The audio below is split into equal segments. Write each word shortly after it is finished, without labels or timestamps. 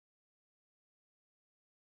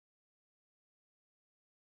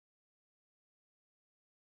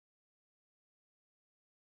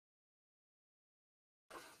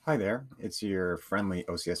Hi there, it's your friendly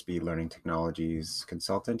OCSB Learning Technologies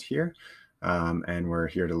consultant here, and we're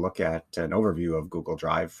here to look at an overview of Google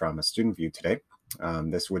Drive from a student view today.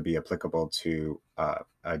 This would be applicable to a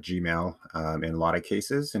Gmail in a lot of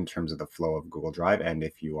cases in terms of the flow of Google Drive, and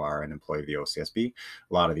if you are an employee of the OCSB,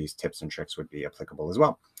 a lot of these tips and tricks would be applicable as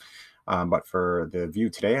well. But for the view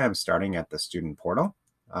today, I'm starting at the student portal.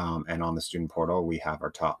 And on the student portal, we have our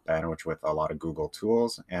top banner, which with a lot of Google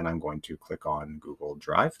tools, and I'm going to click on Google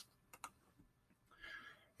Drive.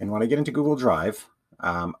 And when I get into Google Drive,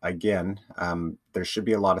 there should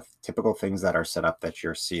be a lot of typical things that are set up that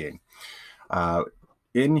you're seeing.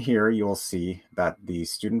 In here, you'll see that the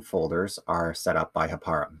student folders are set up by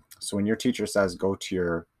Hapara. So when your teacher says, go to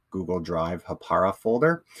your Google Drive Hapara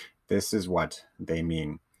folder, this is what they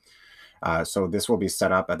mean. So this will be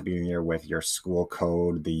set up at the beginning of the year with your school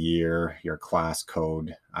code, the year, your class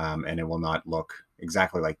code, and it will not look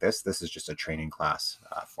exactly like this. This is just a training class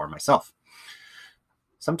for myself.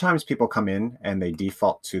 Sometimes people come in and they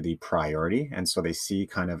default to the priority, and so they see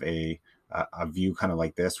kind of a view kind of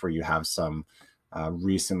like this where you have some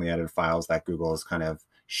recently edited files that Google has kind of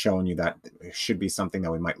shown you that should be something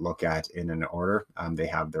that we might look at in an order. They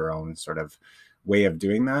have their own sort of way of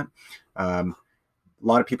doing that. A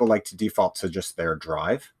lot of people like to default to just their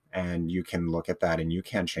drive, and you can look at that and you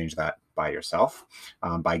can change that by yourself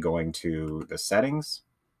by going to the settings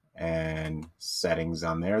and settings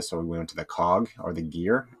on there. So we went to the cog or the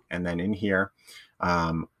gear, and then in here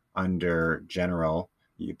under general,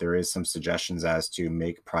 there is some suggestions as to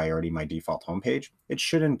make priority my default homepage. It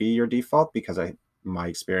shouldn't be your default because my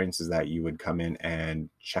experience is that you would come in and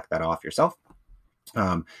check that off yourself.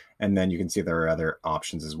 And then you can see there are other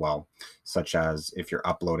options as well, such as if you're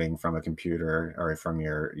uploading from a computer or from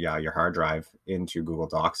your hard drive into Google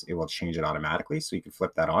Docs, it will change it automatically. So you can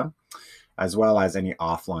flip that on, as well as any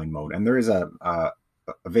offline mode. And there is a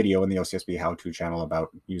video in the OCSB how-to channel about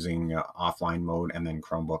using offline mode and then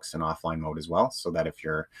Chromebooks in offline mode as well, so that if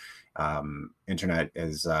your internet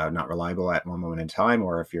is not reliable at one moment in time,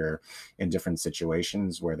 or if you're in different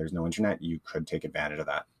situations where there's no internet, you could take advantage of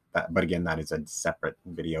that. But again, that is a separate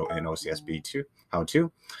video in OCSB 2, how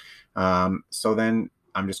to. So then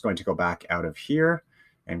I'm just going to go back out of here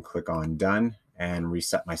and click on done and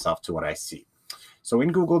reset myself to what I see. So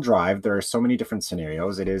in Google Drive, there are so many different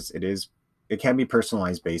scenarios. It can be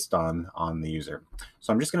personalized based on the user.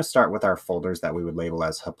 So I'm just going to start with our folders that we would label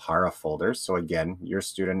as Hapara folders. So again, your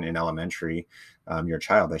student in elementary, your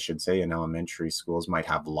child, I should say, in elementary schools might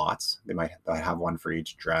have lots. They might have one for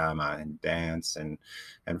each drama and dance and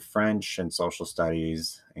French and social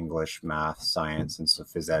studies, English, math, science, and so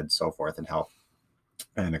phys ed, so forth, and health,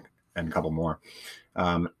 and a couple more.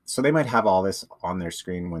 So they might have all this on their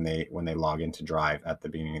screen when they log into Drive at the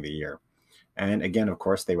beginning of the year. And again, of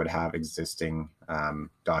course, they would have existing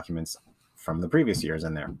documents from the previous years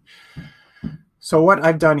in there. So what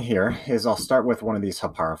I've done here is I'll start with one of these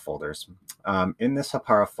Hapara folders. In this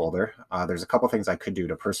Hapara folder, there's a couple things I could do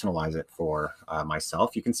to personalize it for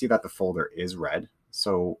myself. You can see that the folder is red.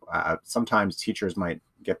 So sometimes teachers might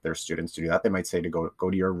get their students to do that. They might say to go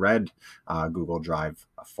to your red Google Drive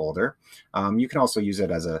folder. You can also use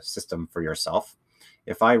it as a system for yourself.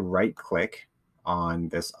 If I right-click on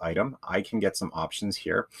this item, I can get some options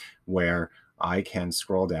here where I can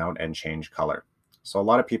scroll down and change color. So a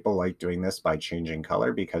lot of people like doing this by changing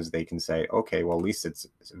color because they can say, okay, well, at least it's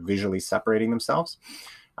visually separating themselves.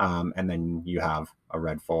 And then you have a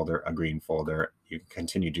red folder, a green folder. You can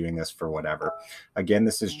continue doing this for whatever. Again,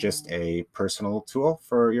 this is just a personal tool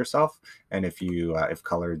for yourself. And if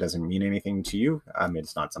color doesn't mean anything to you,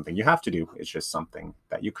 it's not something you have to do. It's just something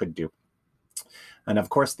that you could do. And of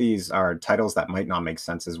course, these are titles that might not make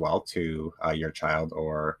sense as well to your child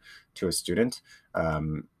or to a student.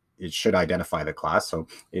 It should identify the class, so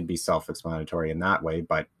it'd be self-explanatory in that way,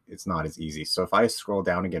 but it's not as easy. So if I scroll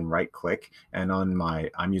down again, right-click, and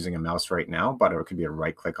I'm using a mouse right now, but it could be a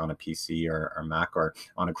right-click on a PC or Mac, or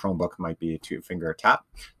on a Chromebook might be a two-finger tap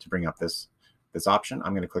to bring up this option.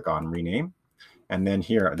 I'm going to click on rename, and then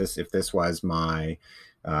here, if this was my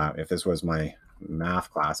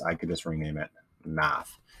math class, I could just rename it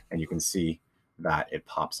math, and you can see that it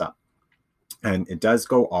pops up. And it does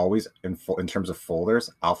go always in terms of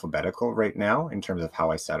folders alphabetical right now in terms of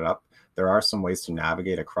how I set it up. There are some ways to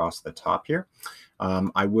navigate across the top here.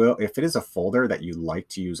 If it is a folder that you like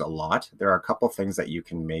to use a lot, there are a couple things that you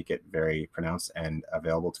can make it very pronounced and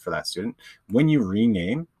available for that student. When you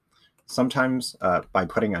rename, sometimes by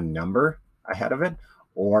putting a number ahead of it,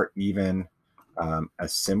 or even a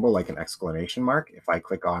symbol like an exclamation mark, if I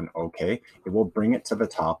click on OK, it will bring it to the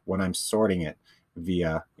top when I'm sorting it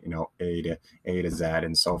via A to Z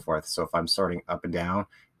and so forth. So if I'm sorting up and down,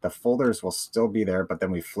 the folders will still be there, but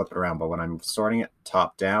then we flip it around. But when I'm sorting it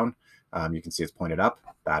top down, you can see it's pointed up.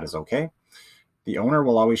 That is okay. The owner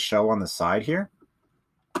will always show on the side here.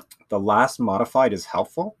 The last modified is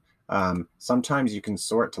helpful. Sometimes you can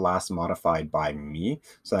sort to last modified by me.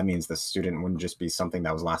 So that means the student wouldn't just be something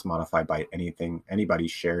that was last modified by anybody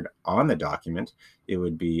shared on the document. It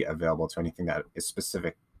would be available to anything that is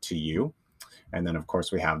specific to you. And then of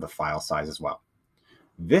course we have the file size as well.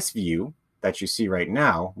 This view that you see right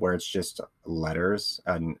now, where it's just letters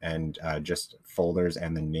and just folders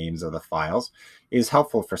and the names of the files, is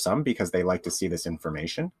helpful for some because they like to see this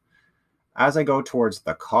information. As I go towards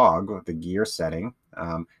the cog, the gear setting,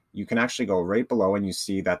 you can actually go right below and you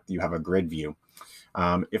see that you have a grid view.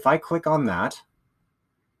 If I click on that,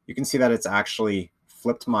 you can see that it's actually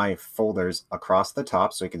flipped my folders across the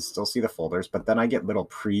top, so you can still see the folders, but then I get little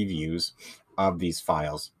previews of these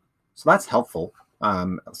files. So that's helpful.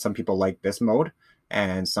 Some people like this mode,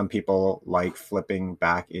 and some people like flipping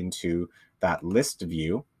back into that list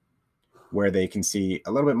view where they can see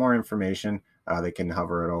a little bit more information. They can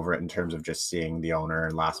hover it over it in terms of just seeing the owner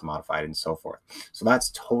and last modified and so forth. So that's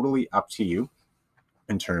totally up to you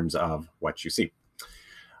in terms of what you see.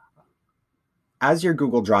 As your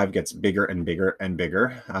Google Drive gets bigger and bigger and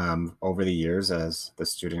bigger over the years, as the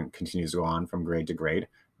student continues to go on from grade to grade,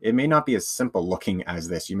 it may not be as simple looking as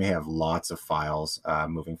this. You may have lots of files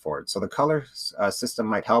moving forward. So the color system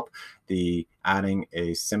might help. The adding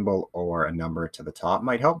a symbol or a number to the top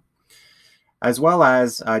might help, as well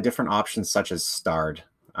as different options such as starred.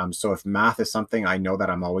 So if math is something I know that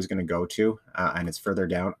I'm always going to go to and it's further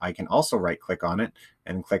down, I can also right click on it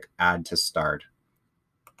and click add to starred.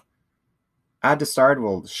 Add to starred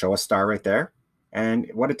will show a star right there.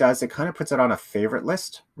 And what it does, it kind of puts it on a favorite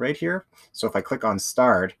list right here. So if I click on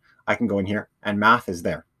starred, I can go in here and math is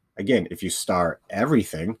there. Again, if you star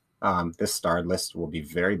everything, this starred list will be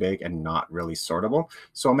very big and not really sortable.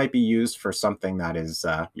 So it might be used for something that is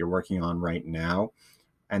you're working on right now.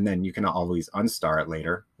 And then you can always unstar it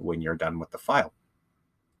later when you're done with the file.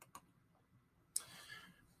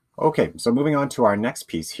 Okay, so moving on to our next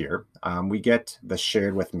piece here, we get the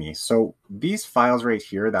shared with me. So these files right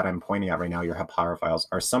here that I'm pointing at right now, your Hapara files,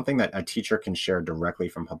 are something that a teacher can share directly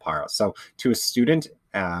from Hapara. So to a student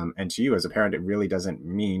and to you as a parent, it really doesn't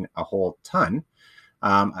mean a whole ton,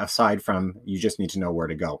 aside from you just need to know where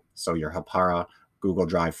to go. So your Hapara Google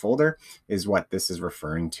Drive folder is what this is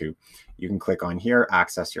referring to. You can click on here,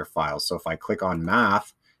 access your files. So if I click on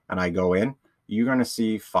math and I go in, you're going to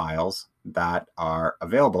see files that are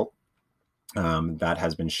available that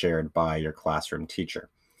has been shared by your classroom teacher.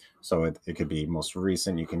 So it could be most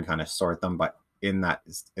recent, you can kind of sort them, but in that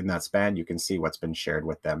span, you can see what's been shared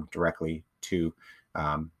with them directly to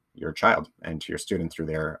your child and to your student through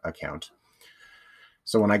their account.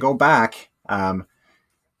 So when I go back,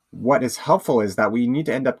 what is helpful is that we need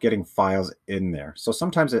to end up getting files in there. So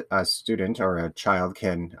sometimes a student or a child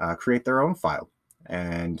can create their own file.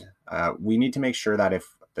 And we need to make sure that if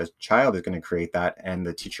the child is going to create that and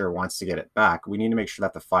the teacher wants to get it back, we need to make sure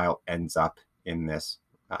that the file ends up in this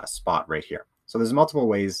spot right here. So there's multiple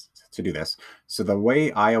ways to do this. So the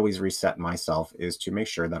way I always reset myself is to make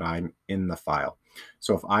sure that I'm in the file.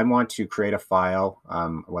 So if I want to create a file,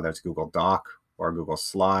 whether it's Google Doc or Google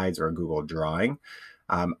Slides or Google Drawing,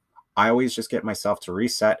 I always just get myself to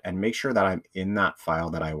reset and make sure that I'm in that file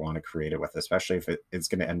that I want to create it with, especially if it's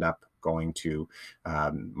going to end up going to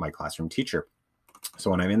my classroom teacher.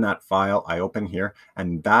 So when I'm in that file, I open here,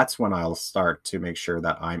 and that's when I'll start to make sure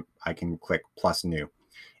that I can click plus new.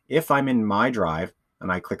 If I'm in my drive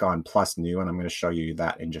and I click on plus new, and I'm going to show you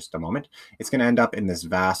that in just a moment, it's going to end up in this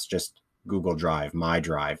vast just Google Drive, my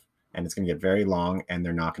drive, and it's going to get very long and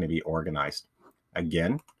they're not going to be organized.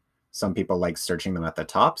 Again, some people like searching them at the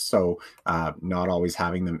top, so not always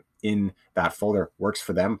having them in that folder works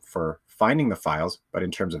for them for finding the files. But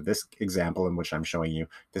in terms of this example in which I'm showing you,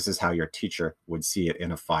 this is how your teacher would see it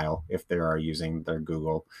in a file if they are using their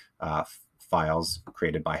Google files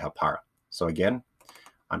created by Hapara. So again,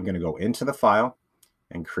 I'm going to go into the file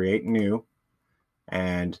and create new.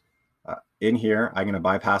 And in here, I'm going to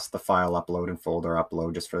bypass the file upload and folder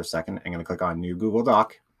upload just for a second. I'm going to click on new Google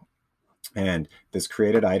Doc. And this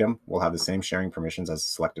created item will have the same sharing permissions as the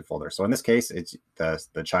selected folder. So in this case, it's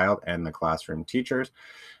the child and the classroom teachers.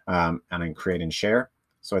 And then create and share.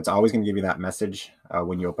 So it's always going to give you that message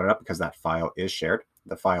when you open it up because that file is shared.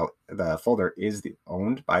 The folder is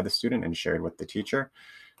owned by the student and shared with the teacher.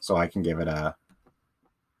 So I can give it a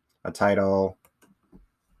title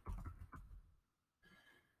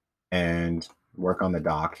and work on the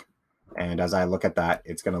doc. And as I look at that,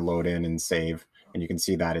 it's going to load in and save. And you can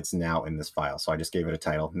see that it's now in this file. So I just gave it a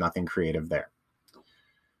title, nothing creative there.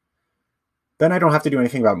 Then I don't have to do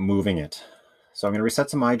anything about moving it. So I'm going to reset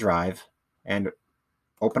to my drive and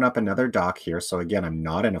open up another doc here. So again, I'm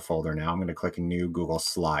not in a folder now. I'm going to click New Google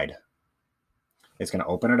Slide. It's going to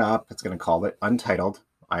open it up. It's going to call it Untitled.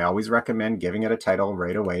 I always recommend giving it a title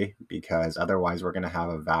right away because otherwise we're going to have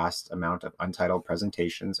a vast amount of untitled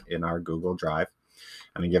presentations in our Google Drive.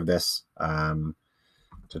 I'm going to give this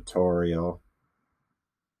tutorial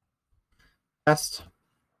test.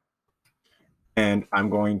 And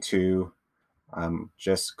I'm going to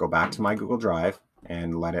just go back to my Google Drive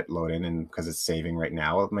and let it load in, and because it's saving right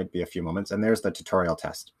now, it might be a few moments. And there's the tutorial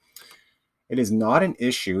test. It is not an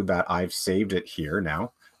issue that I've saved it here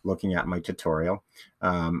now, looking at my tutorial.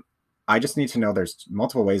 I just need to know there's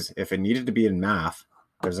multiple ways. If it needed to be in math,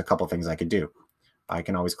 there's a couple things I could do. I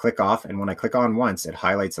can always click off, and when I click on once, it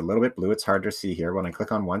highlights a little bit blue. It's hard to see here. When I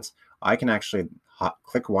click on once, I can actually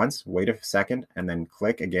click once, wait a second, and then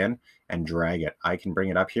click again and drag it. I can bring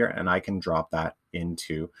it up here and I can drop that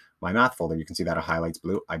into my math folder. You can see that it highlights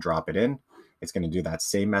blue. I drop it in. It's going to do that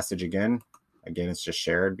same message again. Again, it's just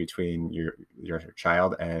shared between your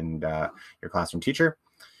child and your classroom teacher.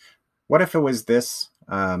 What if it was this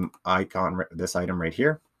icon, this item right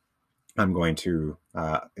here? I'm going to,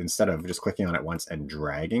 instead of just clicking on it once and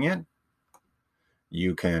dragging it,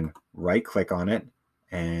 you can right click on it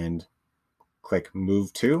and click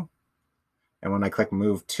Move To. And when I click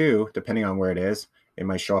Move To, depending on where it is, it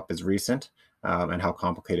might show up as recent and how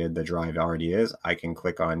complicated the drive already is. I can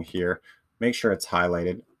click on here, make sure it's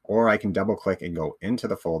highlighted, or I can double click and go into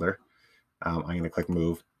the folder. I'm going to click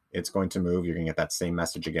Move. It's going to move. You're going to get that same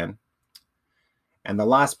message again. And the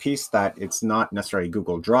last piece, that it's not necessarily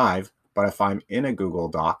Google Drive, but if I'm in a Google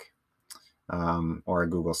Doc or a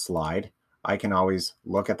Google Slide, I can always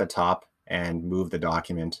look at the top and move the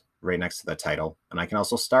document right next to the title. And I can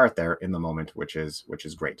also start there in the moment, which is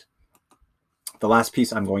great. The last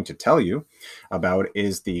piece I'm going to tell you about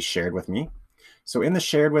is the Shared With Me. So in the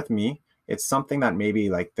Shared With Me, it's something that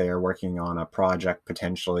maybe like they're working on a project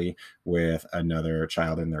potentially with another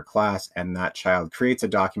child in their class, and that child creates a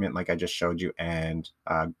document like I just showed you and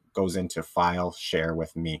goes into File, Share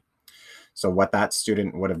With Me. So what that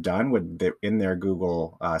student would have done would, in their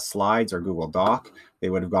Google Slides or Google Doc,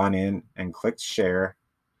 they would have gone in and clicked Share,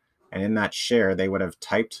 and in that Share, they would have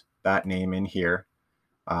typed that name in here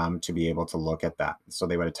to be able to look at that. So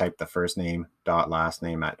they would have typed the first name dot last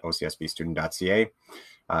name at ocsbstudent.ca.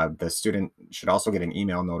 The student should also get an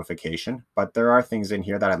email notification, but there are things in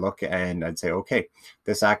here that I look and I'd say, okay,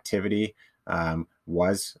 this activity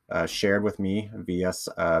was shared with me via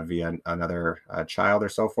another child or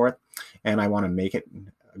so forth, and I want to make it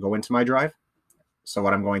go into my drive. So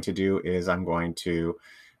what I'm going to do is I'm going to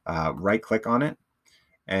right click on it,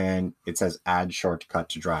 and it says add shortcut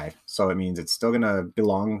to drive. So it means it's still going to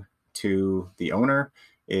belong to the owner.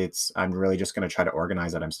 I'm really just going to try to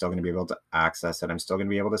organize it. I'm still going to be able to access it. I'm still going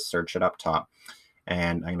to be able to search it up top.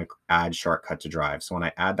 And I'm going to add shortcut to drive. So when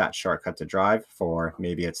I add that shortcut to drive for,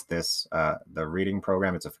 maybe it's this, the reading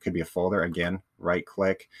program, it could be a folder. Again, right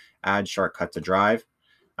click, add shortcut to drive.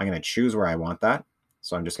 I'm going to choose where I want that.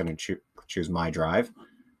 So I'm just going to choose my drive.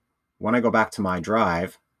 When I go back to my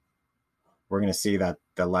drive, we're going to see that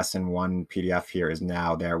the lesson 1 PDF here is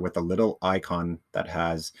now there with a little icon that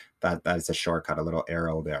has that is a shortcut, a little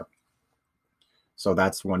arrow there. So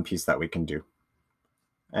that's one piece that we can do.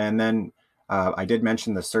 And then I did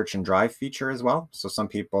mention the search and drive feature as well. So some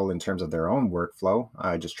people, in terms of their own workflow,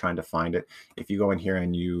 just trying to find it. If you go in here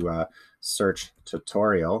and you search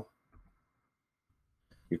tutorial,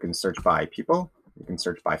 you can search by people, you can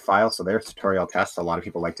search by file. So there's tutorial tests. A lot of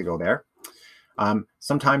people like to go there.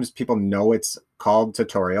 Sometimes people know it's called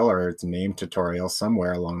tutorial or it's named tutorial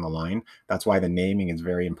somewhere along the line. That's why the naming is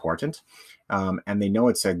very important. And they know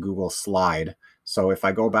it's a Google slide. So if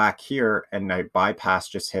I go back here and I bypass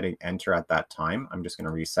just hitting enter at that time, I'm just going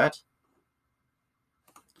to reset.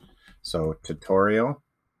 So tutorial.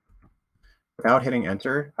 Without hitting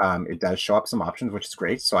enter, it does show up some options, which is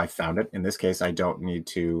great. So I found it. In this case, I don't need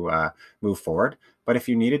to move forward. But if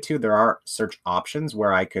you needed to, there are search options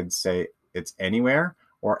where I could say it's anywhere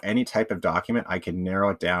or any type of document. I can narrow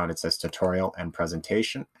it down. It says tutorial and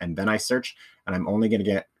presentation, and then I search, and I'm only going to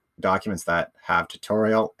get documents that have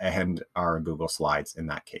tutorial and are Google Slides in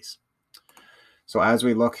that case. So as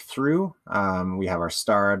we look through, we have our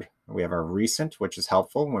starred, we have our recent, which is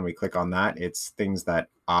helpful. When we click on that, it's things that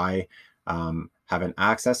I have been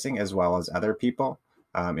accessing as well as other people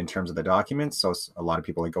in terms of the documents. So a lot of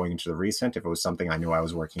people are going into the recent if it was something I knew I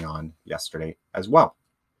was working on yesterday as well.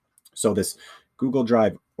 So this Google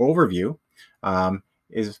Drive overview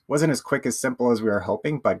wasn't as quick as simple as we were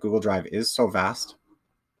hoping, but Google Drive is so vast